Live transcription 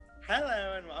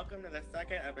Hello and welcome to the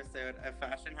second episode of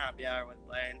Fashion Happy Hour with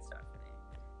Blair and Stephanie.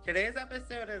 Today's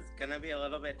episode is going to be a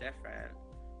little bit different.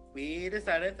 We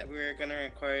decided that we were going to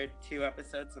record 2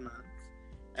 episodes a month,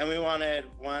 and we wanted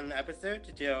one episode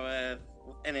to deal with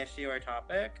an issue or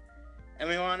topic, and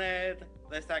we wanted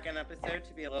the second episode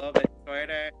to be a little bit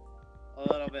shorter, a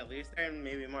little bit looser, and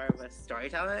maybe more of a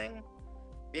storytelling,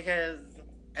 because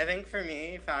I think for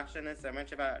me, fashion is so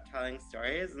much about telling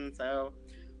stories, and so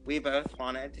we both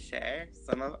wanted to share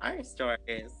some of our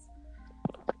stories.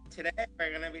 Today,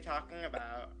 we're going to be talking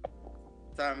about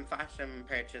some fashion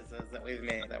purchases that we've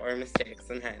made that were mistakes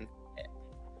in hindsight.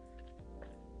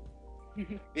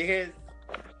 Because,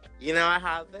 I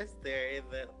have this theory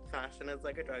that fashion is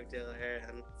like a drug dealer,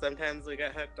 and sometimes we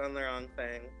get hooked on the wrong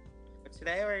thing. But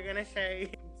today, we're going to share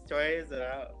stories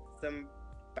about some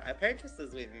bad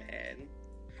purchases we've made.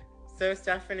 So,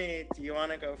 Stephanie, do you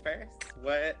want to go first?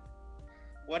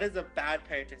 What is a bad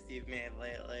purchase you've made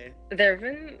lately? There have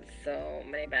been so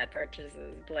many bad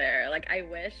purchases, Blair. I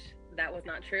wish that was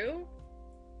not true,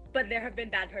 but there have been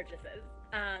bad purchases.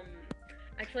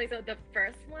 Actually, so the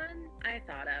first one I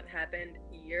thought of happened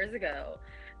years ago,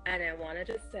 and I wanted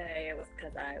to say it was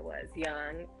because I was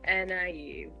young and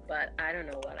naive, but I don't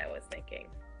know what I was thinking.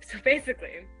 So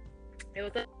basically, it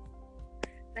was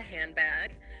a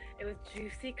handbag. It was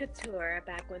Juicy Couture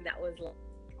back when that was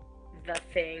the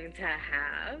thing to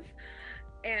have,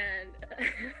 and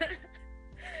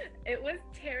it was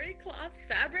terry cloth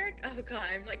fabric. Oh god,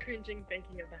 I'm cringing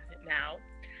thinking about it now.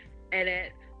 And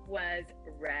it was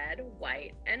red,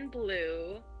 white, and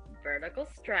blue vertical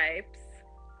stripes.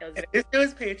 It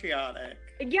was patriotic.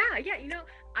 Yeah,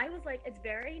 I was like, it's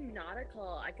very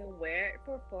nautical. I can wear it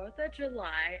for 4th of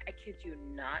July. I kid you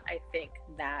not. I think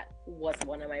that was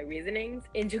one of my reasonings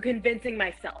into convincing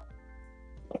myself.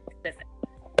 Listen,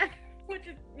 which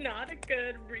is not a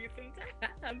good reason to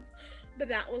have, but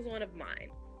that was one of mine.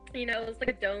 It was like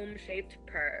a dome-shaped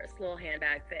purse, little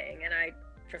handbag thing, and I,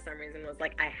 for some reason, was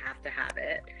like, I have to have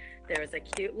it. There was a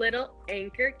cute little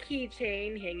anchor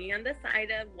keychain hanging on the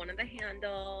side of one of the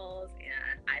handles,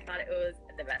 and I thought it was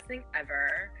the best thing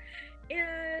ever.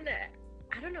 And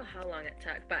I don't know how long it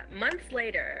took, but months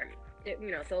later, so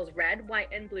it was red, white,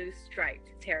 and blue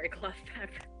striped terry cloth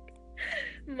fabric.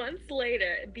 Months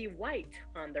later, the white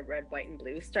on the red, white, and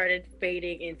blue started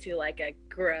fading into like a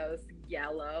gross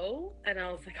yellow, and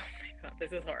I was like, oh my god,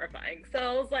 this is horrifying. So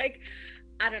I was like,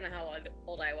 I don't know how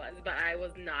old I was, but I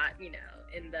was not,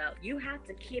 in the, you have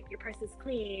to keep your purses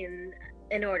clean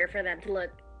in order for them to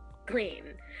look clean.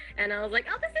 And I was like,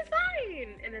 oh, this is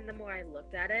fine. And then the more I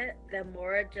looked at it, the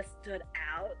more it just stood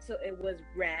out. So it was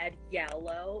red,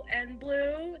 yellow, and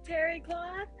blue terry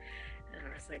cloth. And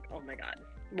I was like, oh my god,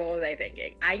 what was I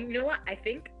thinking? You know what? I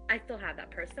think I still have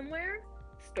that purse somewhere,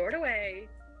 stored away,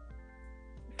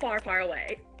 far, far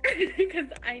away, because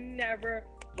I never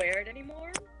wear it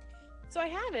anymore. So I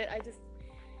have it.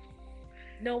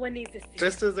 No one needs to see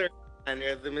Just as a reminder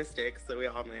of the mistakes that we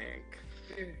all make.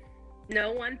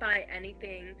 No one buy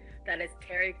anything that is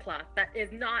terry cloth, that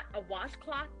is not a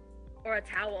washcloth or a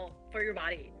towel for your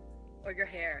body or your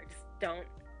hair. Just don't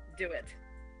do it.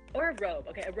 Or a robe.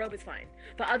 Okay, a robe is fine.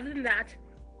 But other than that,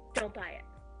 don't buy it.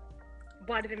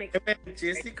 Why did it make sense?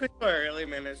 Juicy Couture really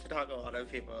managed to talk a lot of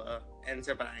people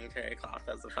into buying terry cloth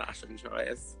as a fashion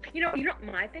choice.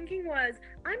 My thinking was,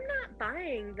 I'm not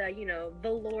buying the,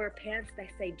 velour pants that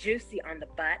say juicy on the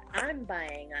butt. I'm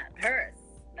buying a purse.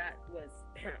 That was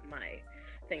my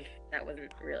thing. That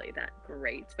wasn't really that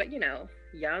great. But, young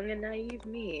and naive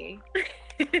me.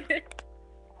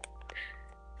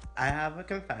 I have a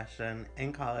confession.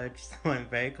 In college, someone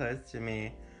very close to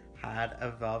me had a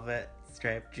velvet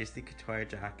striped Juicy Couture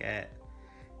jacket,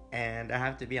 and I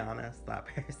have to be honest, that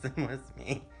person was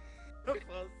me. The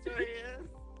full story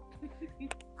is,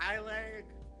 I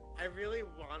really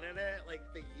wanted it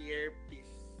the year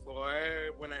before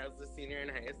when I was a senior in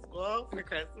high school for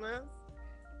Christmas,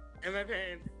 and my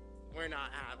parents were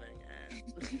not having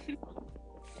it.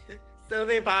 So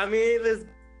they bought me this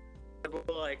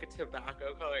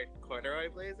tobacco colored corduroy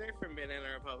blazer from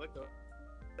Banana Republic.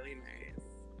 Really nice.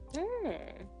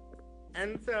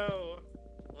 And so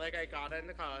I got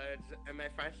into college, and my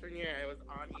freshman year I was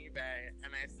on eBay,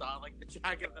 and I saw the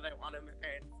jacket that I wanted my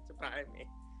parents to buy me,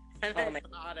 and I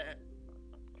bought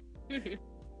it.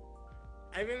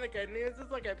 I mean, the good news is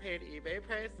I paid eBay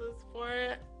prices for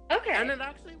it. Okay. And it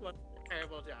actually wasn't a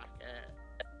terrible jacket.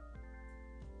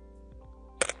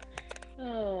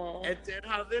 Oh. It did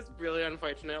have this really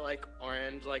unfortunate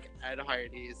orange Ed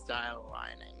Hardy style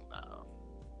lining though.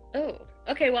 Oh,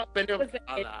 okay. Well, It was the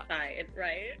inside,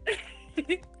 right?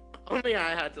 Only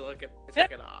I had to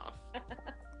check it off.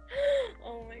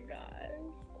 Oh my god.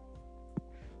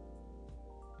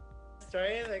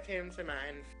 story that came to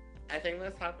mind, I think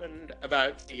this happened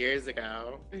about 2 years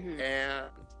ago. And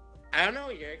I don't know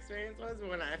what your experience was, but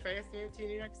when I first moved to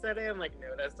New York City and like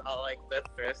noticed all like the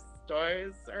thrift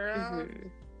stores around,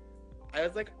 I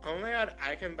was like, oh my god,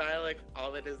 I can buy like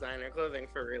all the designer clothing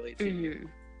for really cheap.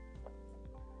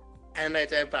 And I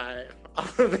did buy all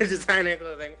of the designer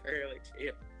clothing for really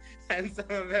cheap. And some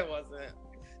of it wasn't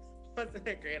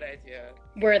a great idea.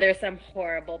 Were there some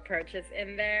horrible purchase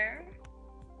in there?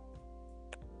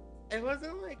 It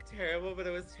wasn't like terrible, but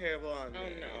it was terrible on me. Oh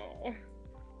no.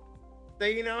 So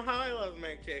you know how I love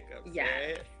Marc Jacobs,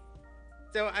 right?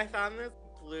 So I found this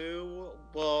blue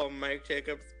wool Marc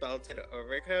Jacobs belted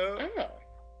overcoat. Oh.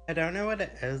 I don't know what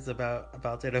it is about a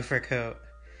belted overcoat.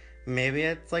 Maybe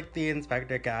it's like the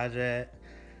Inspector Gadget,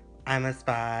 I'm a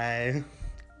spy,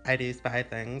 I do spy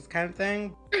things kind of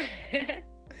thing.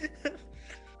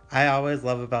 I always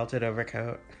love a belted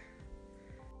overcoat.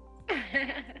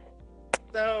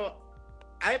 So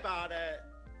I bought it,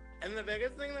 and the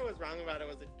biggest thing that was wrong about it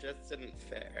was it just didn't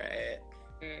fit, right?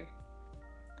 It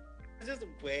was just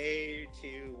way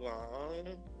too long.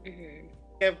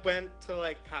 It went to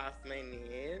like past my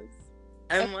knees,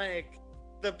 and like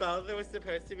the belt that was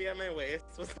supposed to be at my waist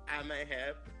was at my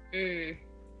hip.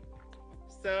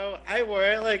 So I wore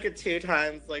it like 2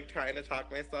 times, like trying to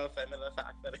talk myself into the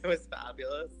fact that it was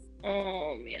fabulous.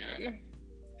 Oh man.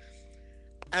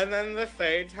 And then the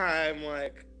 3rd time,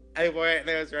 like, I wore it and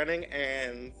I was running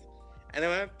errands. And I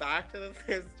went back to the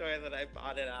thrift store that I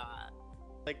bought it at.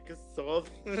 Like, sold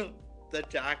the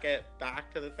jacket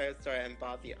back to the thrift store and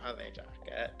bought the other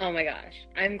jacket. Oh my gosh.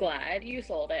 I'm glad you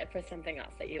sold it for something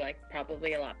else that you like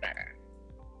probably a lot better.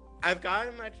 I've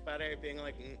gotten much better at being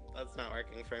like, that's not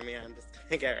working for me. I'm just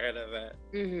gonna get rid of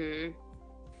it.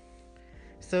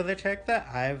 So the trick that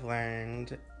I've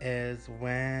learned is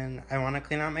when I want to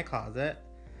clean out my closet,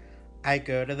 I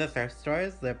go to the thrift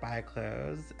stores that buy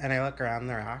clothes and I look around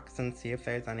the racks and see if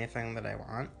there's anything that I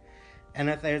want. And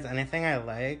if there's anything I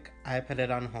like, I put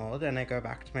it on hold and I go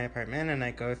back to my apartment and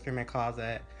I go through my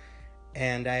closet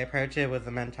and I approach it with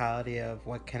the mentality of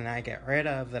what can I get rid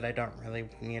of that I don't really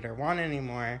need or want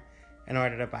anymore in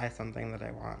order to buy something that I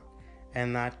want.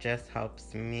 And that just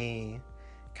helps me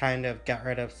kind of get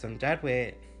rid of some dead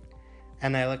weight.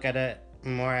 And I look at it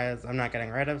more as I'm not getting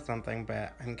rid of something,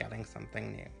 but I'm getting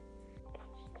something new.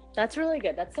 That's really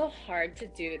good. That's so hard to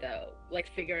do though. Like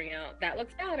figuring out that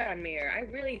looks bad on me, or I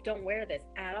really don't wear this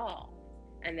at all.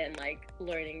 And then like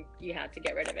learning you have to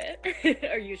get rid of it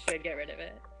or you should get rid of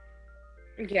it.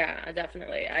 Yeah,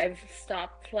 definitely. I've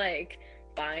stopped like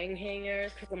buying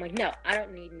hangers because I'm like, no, I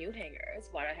don't need new hangers.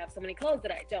 Why do I have so many clothes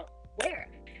that I don't wear?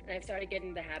 And I've started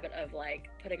getting the habit of like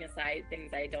putting aside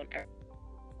things I don't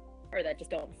or that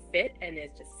just don't fit and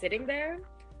is just sitting there,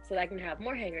 so that I can have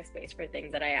more hanger space for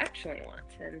things that I actually want.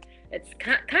 And it's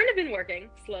kind of been working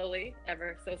slowly,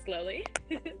 ever so slowly.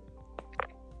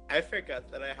 I forget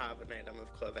that I have an item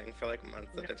of clothing for like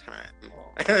months at a time,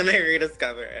 and then I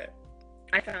rediscover it.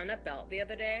 I found a belt the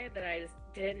other day that I just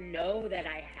didn't know that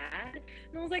I had,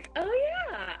 and I was like, oh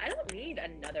yeah, I don't need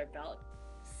another belt.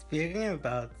 Speaking of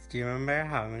belts, do you remember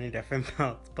how many different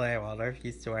belts Blair Waldorf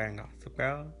used to wear in Gossip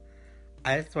Girl?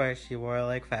 I swear she wore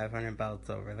like 500 belts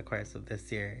over the course of this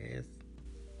series.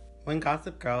 When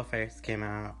Gossip Girl first came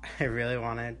out, I really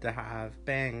wanted to have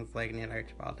bangs like Neil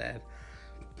Archibald did.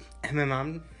 And my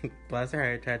mom, bless her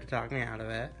heart, tried to talk me out of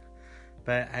it.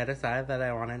 But I decided that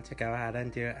I wanted to go ahead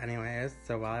and do it anyways.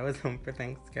 So while I was home for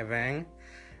Thanksgiving,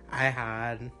 I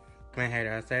had my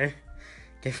hairdresser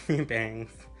give me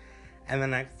bangs. And the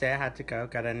next day I had to go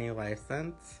get a new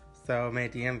license. So my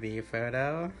DMV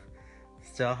photo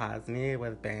still has me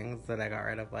with bangs that I got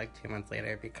rid of like 2 months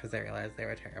later because I realized they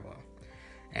were terrible.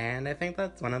 And I think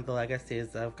that's one of the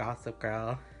legacies of Gossip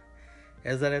Girl,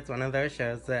 is that it's one of those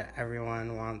shows that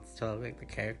everyone wants to look like the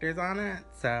characters on it.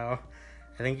 So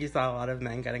I think you saw a lot of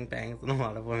men getting bangs and a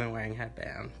lot of women wearing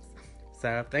headbands.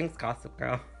 So thanks, Gossip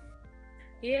Girl.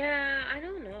 Yeah, I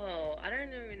don't know. I don't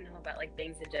even know about like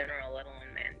bangs in general, let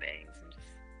alone man bangs.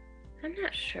 I'm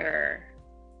not sure.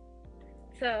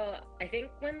 So I think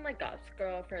when like Gossip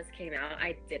Girl first came out,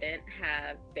 I didn't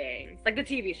have bangs, like the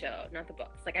TV show, not the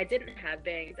books. Like I didn't have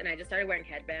bangs, and I just started wearing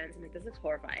headbands. I'm like, this is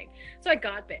horrifying. So I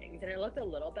got bangs, and it looked a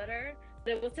little better.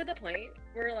 But it was to the point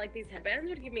where like these headbands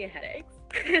would give me headaches,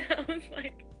 and I was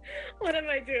like, what am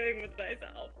I doing with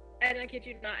myself? And I kid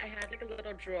you not, I had like a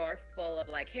little drawer full of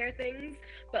like hair things,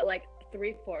 but like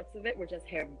 3/4 of it were just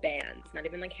hair bands, not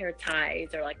even like hair ties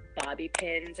or like bobby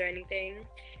pins or anything.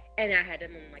 And I had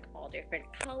them in like all different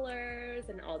colors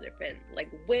and all different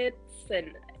like widths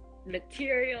and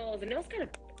materials, and it was kind of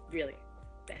really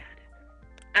bad.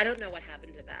 I don't know what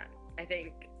happened to that. I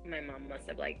think my mom must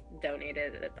have like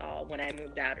donated it all when I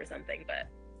moved out or something, but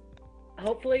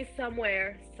hopefully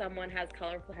somewhere someone has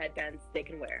colorful headbands they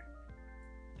can wear.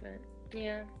 But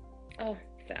yeah. Oh,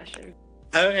 fashion.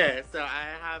 Okay, so I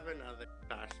have another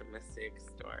fashion mistake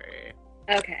story.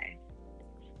 Okay.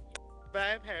 But I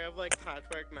had a pair of like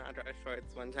patchwork mattress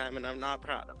shorts one time, and I'm not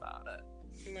proud about it.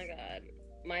 Oh my god.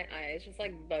 My eyes just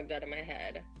like bugged out of my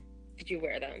head. Did you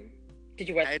wear them? Did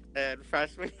you wear them? I did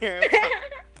freshman year,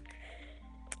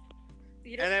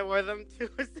 You don't... and I wore them to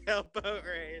a sailboat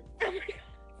race. Oh my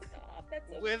god, stop. That's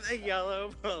so with a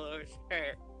yellow polo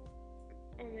shirt.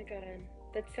 Oh my god.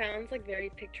 That sounds like very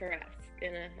picturesque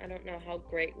in a, I don't know how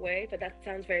great way, but that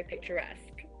sounds very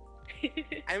picturesque.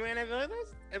 I mean, I feel like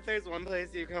if there's one place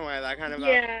you can wear that kind of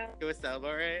yeah. outfit to a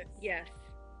sailboat race. Yes.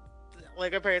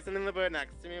 Like, a person in the boat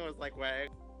next to me was like wearing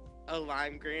a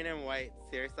lime green and white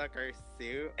seersucker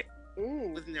suit.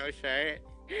 Ooh. With no shirt.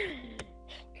 Oh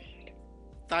god.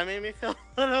 That made me feel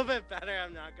a little bit better,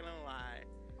 I'm not gonna lie.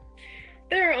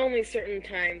 There are only certain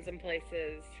times and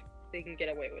places they can get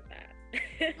away with that.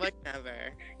 Like,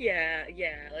 never. Yeah,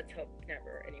 let's hope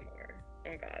never anymore.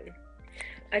 Oh god.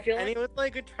 I feel and like... he was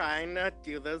like trying to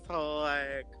do this whole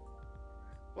like,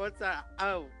 what's that?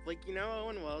 Oh, like, you know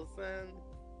Owen Wilson?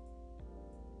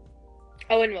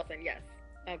 Owen Wilson, yes.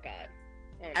 Oh god.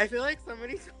 Oh, I feel like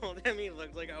somebody told him he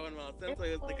looked like Owen Wilson, so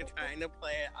he was like trying to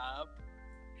play it up.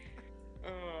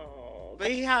 Oh.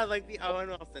 But he had like the Owen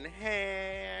Wilson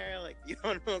hair, like the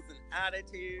Owen Wilson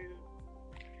attitude.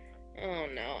 Oh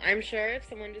no. I'm sure if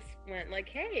someone just went like,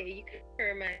 hey, you could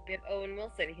remind me of Owen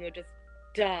Wilson, he would just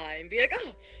die and be like,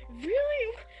 oh,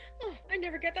 really? Oh, I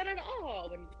never get that at all.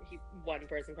 When one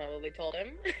person probably told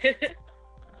him.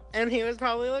 And he was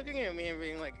probably looking at me and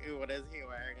being like, ooh, what is he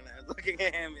wearing? And I was looking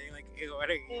at him being like, ooh, what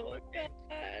are you looking?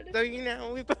 God. So, you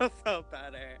know, we both felt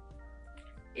better.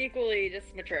 Equally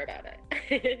just mature about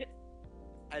it.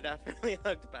 I definitely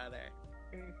looked better.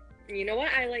 You know what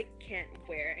I like can't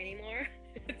wear anymore?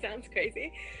 It sounds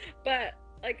crazy, but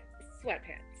like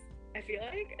sweatpants. I feel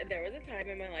like there was a time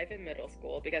in my life in middle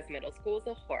school, because middle school is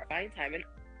a horrifying time in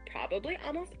probably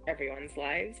almost everyone's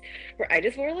lives, where I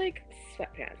just wore like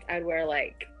sweatpants. I'd wear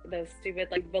like those stupid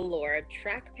like velour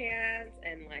track pants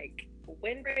and like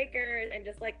windbreakers and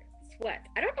just like sweat.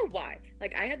 I don't know why.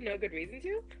 Like, I had no good reason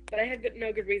to, but I had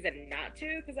no good reason not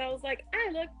to, because I was like,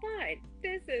 I look fine.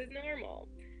 This is normal.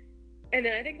 And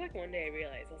then I think like one day I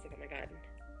realized, I was like, oh my god,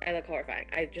 I look horrifying.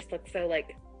 I just look so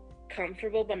like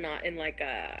comfortable, but not in like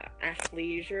a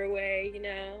athleisure way, you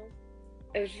know?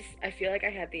 It was just, I feel like I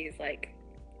had these like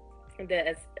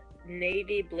this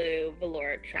navy blue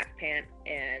velour track pant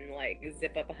and like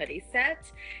zip up a hoodie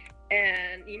set,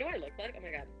 and you know what I look like? Oh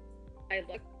my god, I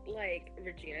look like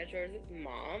Regina George's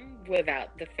mom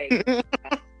without the fake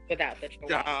without the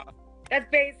chihuahua. That's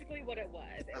basically what it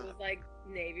was. It was like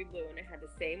navy blue, and it had the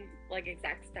same like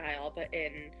exact style, but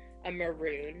in a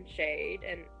maroon shade.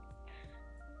 And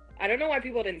I don't know why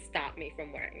people didn't stop me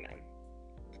from wearing them.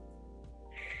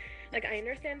 Like, I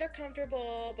understand they're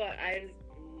comfortable, but I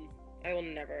will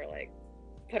never like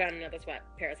put on another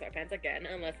pair of sweatpants again,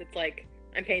 unless it's like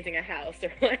I'm painting a house,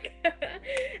 or like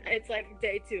it's like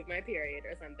day 2 of my period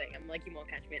or something. I'm like, you won't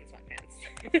catch me in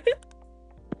sweatpants.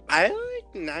 I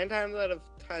like 9 times out of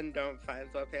 10 don't find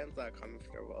sweatpants that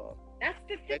comfortable. That's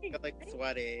the thing. They're like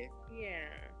sweaty. Yeah.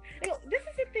 No, this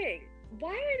is the thing.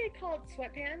 Why are they called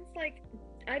sweatpants? Like,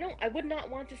 I would not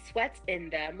want to sweat in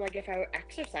them, like if I were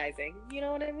exercising. You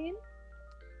know what I mean?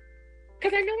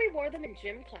 Because I know we wore them in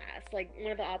gym class. Like,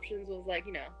 one of the options was like,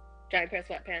 you know, giant pair of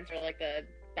sweatpants or like the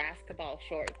basketball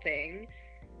short thing.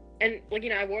 And like, you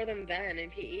know, I wore them then in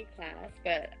PE class,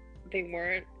 but they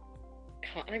weren't,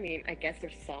 I mean, I guess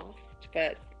they're soft,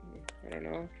 but I don't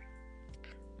know.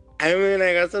 I mean,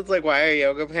 I guess it's like, why are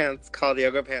yoga pants called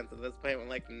yoga pants at this point when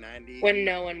like 90 when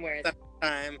no one wears them?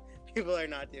 Time people are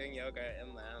not doing yoga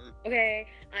in them. Okay,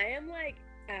 I am like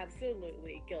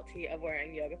absolutely guilty of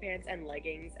wearing yoga pants and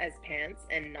leggings as pants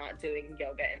and not doing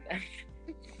yoga in them.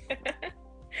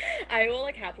 I will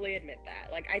like happily admit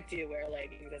that. Like, I do wear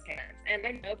leggings as pants, and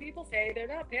I know people say they're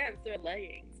not pants, they're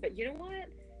leggings, but you know what?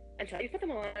 Until you put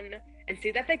them on and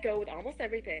see that they go with almost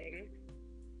everything,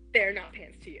 they're not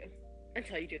pants to you.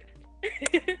 Until you do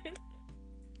that.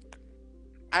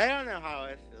 I don't know how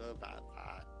I feel about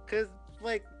that. Because,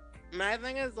 like, my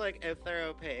thing is, like, if they're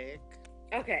opaque.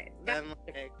 Okay, that's then, a like,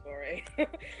 different story.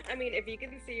 I mean, if you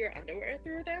can see your underwear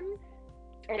through them,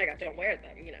 oh my god, don't wear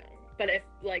them, you know. But if,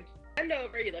 like, you bend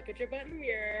over, you look at your butt in the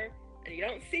mirror, and you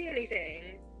don't see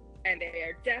anything, and they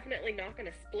are definitely not going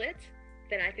to split,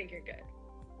 then I think you're good.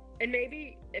 And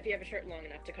maybe if you have a shirt long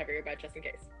enough to cover your butt just in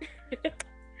case.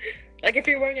 Like, Like if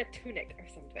you're wearing a tunic or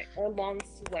something, or a long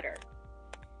sweater.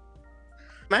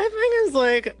 My thing is,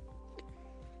 like,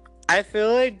 I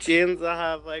feel like jeans that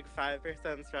have, like,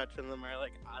 5% stretch in them are,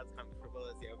 like, as comfortable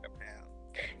as yoga pants.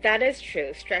 That is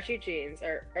true. Stretchy jeans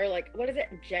or like, what is it?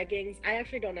 Jeggings. I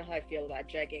actually don't know how I feel about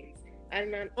jeggings.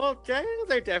 I'm not. Well,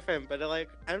 jeggings are different, but, like,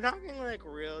 I'm talking, like,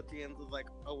 real jeans with, like,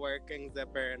 a working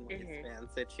zipper and waistband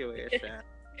situation.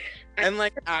 And,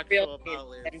 like, actual belt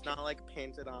loops, not, like,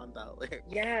 painted on belt loops.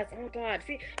 Yes. Oh, God.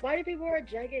 See, why do people wear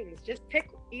jeggings? Just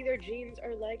pick either jeans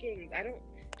or leggings.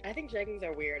 I think jeggings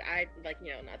are weird. I, like,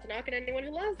 you know, not to knock on anyone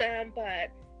who loves them,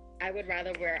 but I would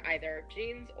rather wear either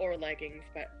jeans or leggings,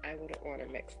 but I wouldn't want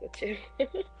to mix the two.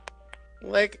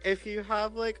 Like, if you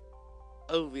have, like,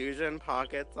 illusion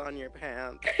pockets on your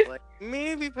pants, like,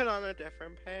 maybe put on a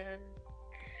different pair.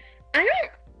 I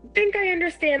don't think I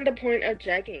understand the point of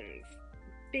jeggings,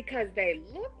 because they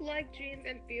look like jeans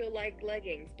and feel like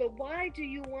leggings. But why do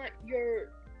you want your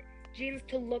jeans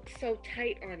to look so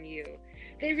tight on you?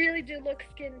 They really do look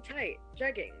skin tight,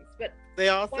 jeggings, but they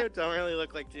also don't really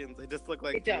look like jeans. They just look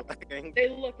like leggings. They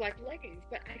look like leggings,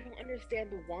 but I don't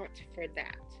understand the want for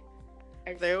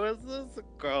that. There was this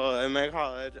girl in my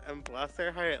college, and bless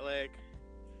her heart, like,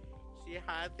 she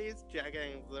had these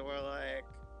jeggings that were, like,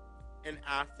 an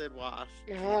acid wash.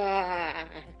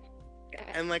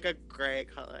 And, like, a gray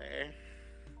color.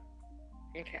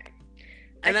 Okay.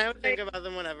 And I would think about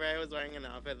them whenever I was wearing an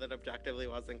outfit that objectively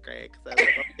wasn't gray, because I was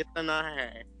like, well, it's not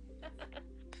her.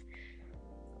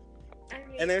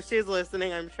 And if she's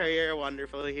listening, I'm sure you're a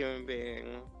wonderful human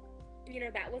being. You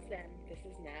know, that was then. This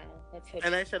is now. Let's hope.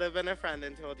 And I should have been a friend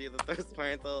and told you that those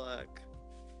weren't the look.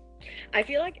 I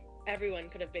feel like everyone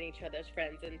could have been each other's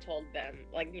friends and told them,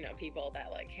 like, you know, people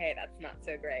that, like, hey, that's not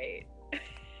so great.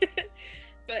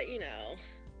 But, you know,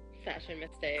 fashion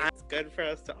mistakes. It's good for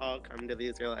us to all come to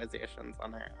these realizations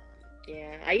on our own.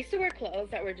 Yeah, I used to wear clothes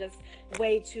that were just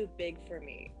way too big for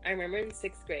me. I remember in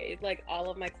 6th grade, like, all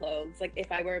of my clothes, like,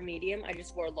 if I were a medium, I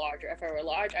just wore large. Or if I were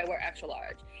large, I wore extra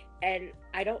large. And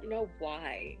I don't know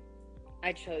why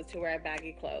I chose to wear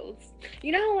baggy clothes.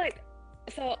 You know, like,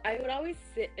 so I would always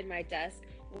sit in my desk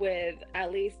with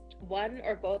at least one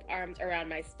or both arms around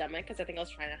my stomach, because I think I was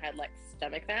trying to hide, like,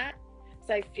 stomach fat.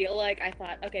 So I feel like I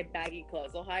thought, okay, baggy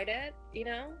clothes will hide it, you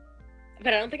know?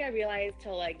 But I don't think I realized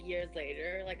till, like, years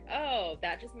later, like, oh,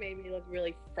 that just made me look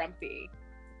really frumpy.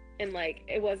 And, like,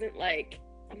 it wasn't like,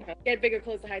 you know, get bigger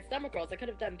clothes to hide stomach rolls. I could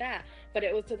have done that. But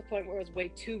it was to the point where it was way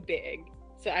too big.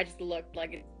 So I just looked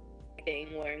like a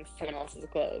thing wearing someone else's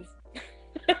clothes.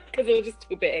 Because it was just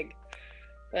too big.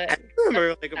 But I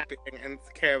remember, like, being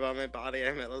insecure about my body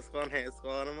in middle school and high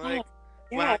school. And I'm like,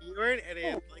 wow, you were an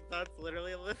idiot. Like, that's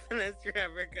literally the thinnest you're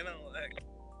ever gonna look.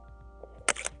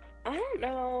 I don't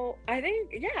know. I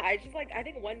think, I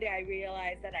think one day I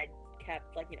realized that I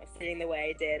kept, like, you know, sitting the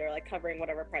way I did, or, like, covering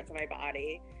whatever parts of my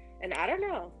body. And I don't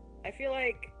know. I feel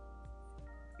like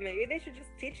maybe they should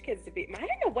just teach kids to be, I don't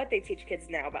know what they teach kids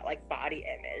now about, like, body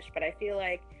image, but I feel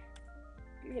like,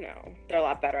 you know, they're a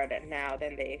lot better at it now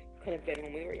than they could have been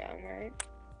when we were young, right?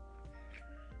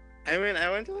 I mean, I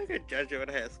went to, like, a Jesuit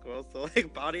high school, so,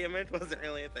 like, body image wasn't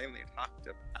really a thing they talked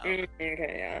about.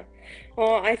 Okay, yeah.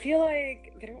 Well, I feel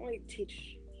like they don't really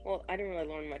teach, well, I didn't really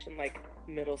learn much in, like,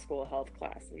 middle school health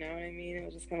class, you know what I mean? It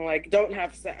was just kind of like, don't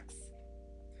have sex.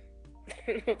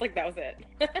 Like, that was it.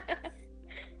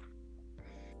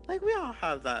 Like, we all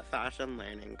have that fashion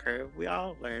learning curve. We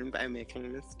all learn by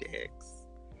making mistakes.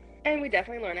 And we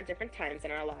definitely learn at different times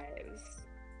in our lives.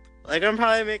 Like, I'm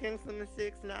probably making some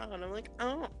mistakes now, and I'm like,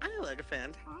 oh, I look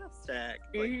fantastic.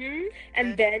 Like,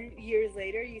 and then years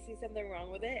later, you see something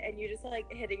wrong with it, and you're just,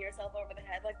 like, hitting yourself over the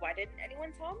head. Like, why didn't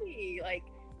anyone tell me? Like,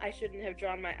 I shouldn't have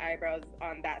drawn my eyebrows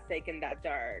on that thick and that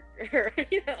dark. Or,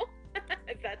 you know?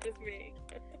 Is that just me?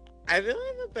 I feel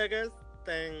like the biggest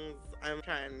things I'm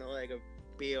trying to, like,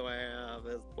 be aware of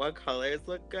is what colors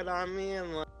look good on me,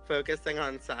 and, like, focusing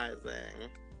on sizing.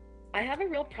 I have a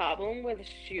real problem with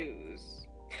shoes.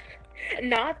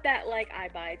 Not that, like, I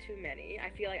buy too many.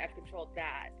 I feel like I've controlled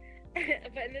that.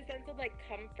 But in the sense of, like,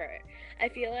 comfort. I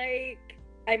feel like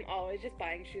I'm always just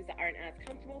buying shoes that aren't as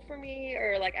comfortable for me,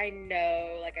 or, like, I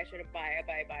know, like, I shouldn't buy it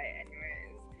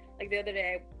anyways. Like, the other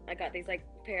day, I got these, like,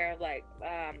 pair of, like,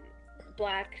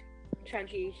 black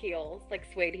chunky heels, like,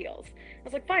 suede heels. I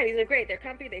was like, fine, these are great. They're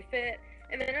comfy, they fit.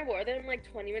 And then I wore them, like,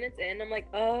 20 minutes in. I'm like,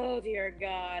 oh, dear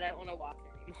God, I don't want to walk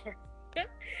anymore.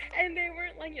 And they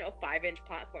weren't, like, you know, 5-inch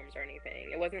platforms or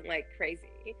anything. It wasn't, like,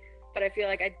 crazy. But I feel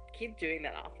like I keep doing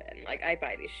that often. Like, I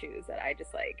buy these shoes that I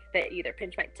just, like, they either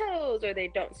pinch my toes or they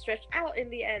don't stretch out in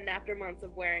the end after months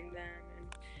of wearing them. And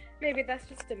maybe that's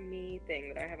just a me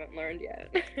thing that I haven't learned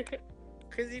yet.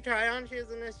 Cause you try on shoes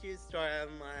in a shoe store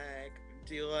and like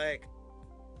do like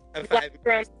a You 5 walk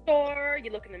around the store,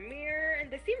 you look in the mirror, and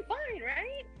they seem fine,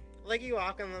 right? like you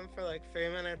walk in them for like 3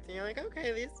 minutes and you're like,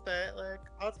 okay, these fit, like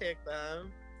I'll take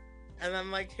them. And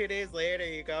then like 2 days later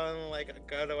you go and like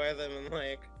go to wear them and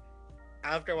like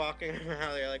after walking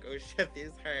around you're like, oh shit,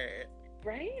 these hurt.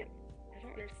 Right? I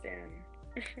don't understand.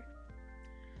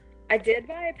 I did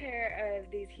buy a pair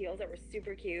of these heels that were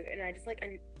super cute, and I just like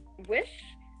I wish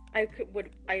I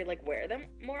like wear them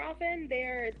more often.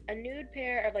 They're a nude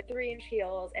pair of like 3-inch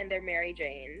heels, and they're Mary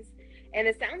Janes. And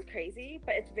it sounds crazy,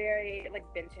 but it's very like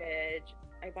vintage.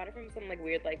 I bought it from some like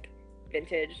weird like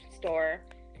vintage store,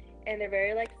 and they're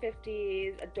very like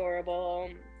 50s, adorable.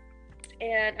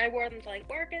 And I wore them to like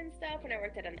work and stuff when I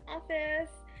worked at an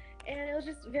office, and it was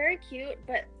just very cute,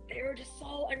 but they were just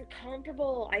so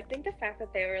uncomfortable. I think the fact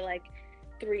that they were like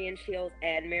 3-inch heels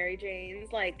and Mary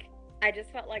Janes, like I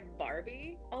just felt like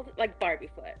Barbie, like Barbie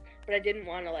foot, but I didn't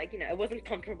want to like, it wasn't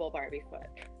comfortable Barbie foot.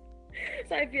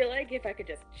 So I feel like if I could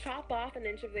just chop off an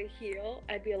inch of the heel,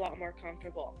 I'd be a lot more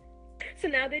comfortable. So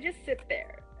now they just sit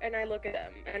there, and I look at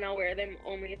them, and I'll wear them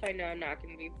only if I know I'm not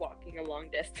going to be walking a long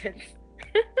distance,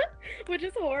 which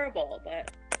is horrible,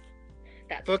 but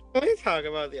that's... But can we talk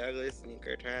about the ugly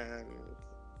sneaker trend?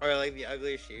 Or like the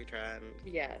ugly shoe trend?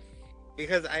 Yes.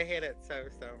 Because I hate it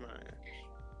so much.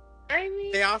 I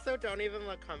mean... They also don't even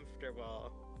look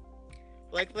comfortable.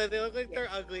 Like, they look like they're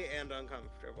ugly and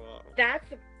uncomfortable. That's...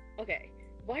 Okay.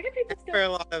 Why do people still... For a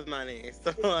lot of money.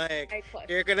 So, like,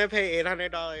 you're gonna pay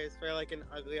 $800 for, like, an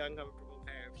ugly, uncomfortable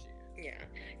pair of shoes. Yeah.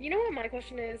 You know what my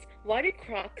question is? Why do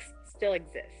Crocs still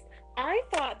exist? I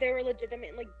thought they were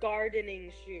legitimate, like,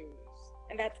 gardening shoes.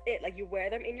 And that's it. Like, you wear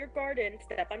them in your garden,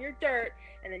 step on your dirt,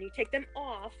 and then you take them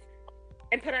off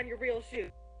and put on your real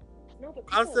shoes. No, but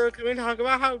people... Also, can we talk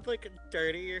about how, like,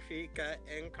 dirty your feet get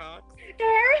in Crocs? There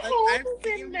are like, holes I've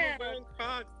seen in people them. wearing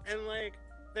Crocs, and, like,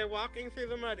 they're walking through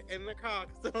the mud in the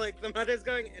Crocs, so, like, the mud is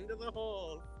going into the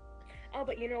holes. Oh,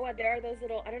 but you know what? There are those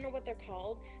little, I don't know what they're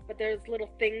called, but there's little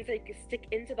things that you can stick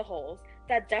into the holes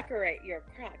that decorate your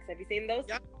Crocs. Have you seen those?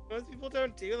 Yeah, most people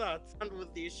don't do that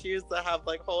with these shoes that have,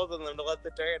 like, holes in them to let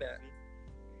the dirt in.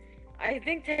 I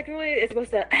think technically it's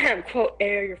supposed to, quote,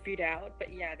 air your feet out,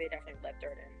 but yeah, they definitely let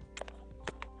dirt in.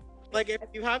 Like, if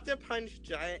you have to punch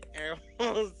giant air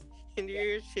holes into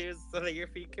your shoes so that your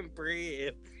feet can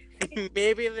breathe,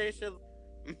 maybe they should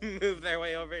move their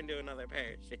way over into another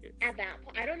pair of shoes. At that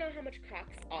point, I don't know how much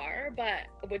Crocs are,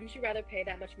 but wouldn't you rather pay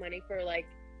that much money for, like,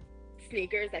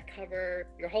 sneakers that cover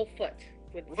your whole foot?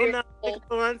 With no, like,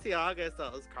 Balenciaga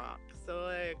sells Crocs, so,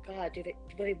 like... God,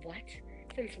 wait, what?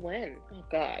 Since when? Oh,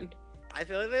 God. I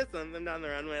feel like they sent them down the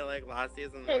runway, like, last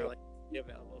season, they were, like,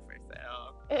 available for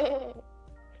sale. Oh.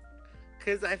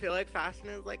 Because I feel like fashion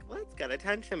is like, let's get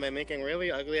attention by making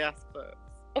really ugly-ass clothes.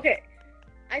 Okay,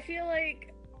 I feel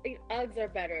like Uggs are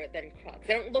better than Crocs.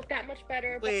 They don't look that much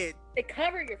better, but Wait, they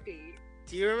cover your feet.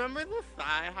 do you remember the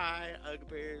thigh-high Ugg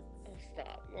boots? Oh,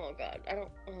 stop. Oh, God.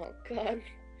 Oh, God.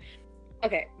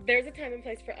 Okay, there's a time and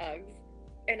place for Uggs,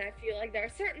 and I feel like there are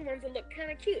certain ones that look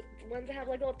kind of cute. The ones that have,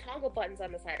 like, little toggle buttons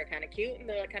on the side are kind of cute, and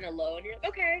they're, like, kind of low, and you're like,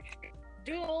 okay,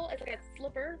 dual, it's like a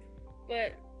slipper,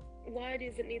 but... Why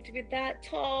does it need to be that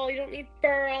tall? You don't need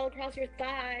fur all across your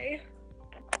thigh.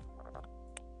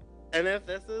 And if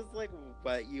this is, like,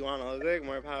 what you want to look like,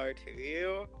 more power to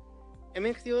you. It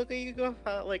makes you look like you go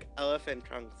without, like, elephant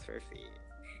trunks for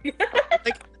feet.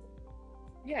 Like,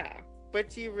 yeah. But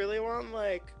do you really want,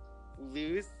 like,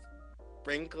 loose,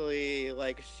 wrinkly,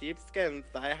 like, sheepskin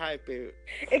thigh-high boots?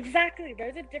 Exactly.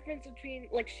 There's a difference between,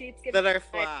 like, sheepskin that are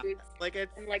thigh flat. boots Like,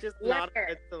 it's and, like, just leather. not a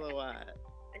good silhouette.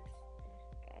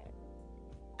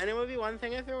 And it would be one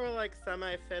thing if it were, like,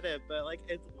 semi-fitted, but, like,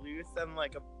 it's loose and,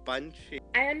 like, a bunchy.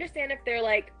 I understand if they're,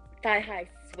 like, thigh-high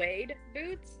suede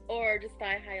boots or just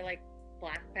thigh-high, like,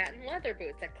 black patent leather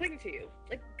boots that cling to you.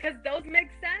 Like, because those make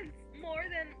sense more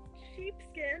than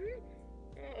sheepskin.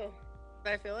 Oh.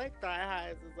 I feel like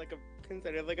thigh-highs is, like,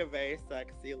 considered, like, a very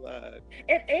sexy look.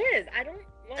 It is. I don't...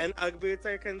 Like, and Ugg boots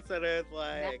are considered,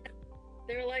 like...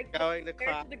 They're like going to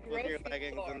class the with your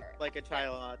leggings store. and like a chai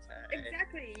latte.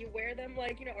 Exactly. You wear them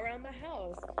like, around the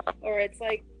house. Or it's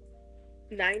like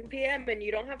 9 p.m. and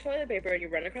you don't have toilet paper and you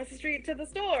run across the street to the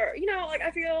store. Like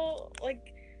I feel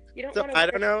like you don't want to... I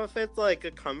don't know if it's like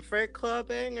a comfort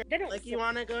clubbing or like you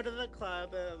want to go to the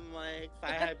club and like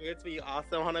thigh-high boots but you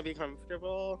also want to be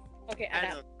comfortable. Okay,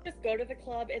 just go to the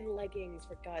club in leggings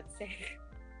for God's sake.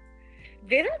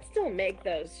 They don't still make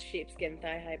those sheepskin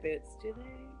thigh-high boots, do they?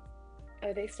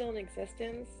 Are they still in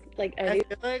existence? Like, are I they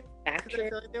feel like, 'cause I factory?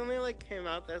 feel like they only like came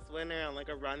out this winter on like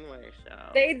a runway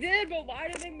show. They did, but why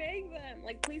did they make them?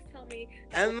 Like, please tell me.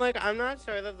 And like, I'm not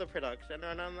sure that the production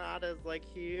run on that is like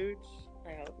huge.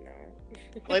 I hope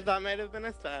not. Like, that might have been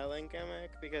a styling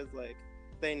gimmick because like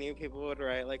they knew people would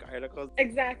write like articles.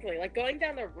 Exactly. Like, going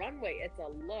down the runway, it's a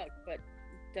look, but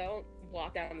don't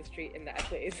walk down the street in that,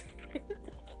 please.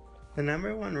 The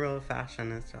number one rule of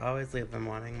fashion is to always leave them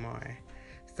wanting more.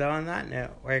 So on that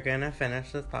note, we're gonna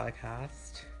finish this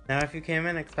podcast. Now, if you came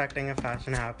in expecting a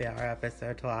fashion happy hour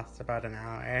episode to last about an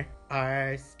hour,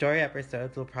 our story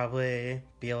episodes will probably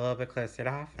be a little bit closer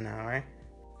to half an hour.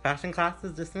 Fashion class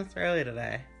is dismissed early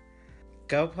today.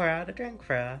 Go pour out a drink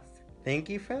for us. Thank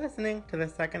you for listening to the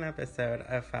second episode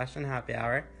of Fashion Happy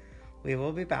Hour. We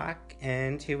will be back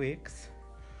in 2 weeks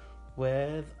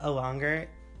with a longer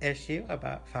issue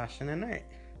about fashion and art.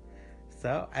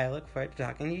 So I look forward to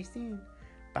talking to you soon.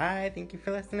 Bye. Thank you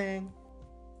for listening.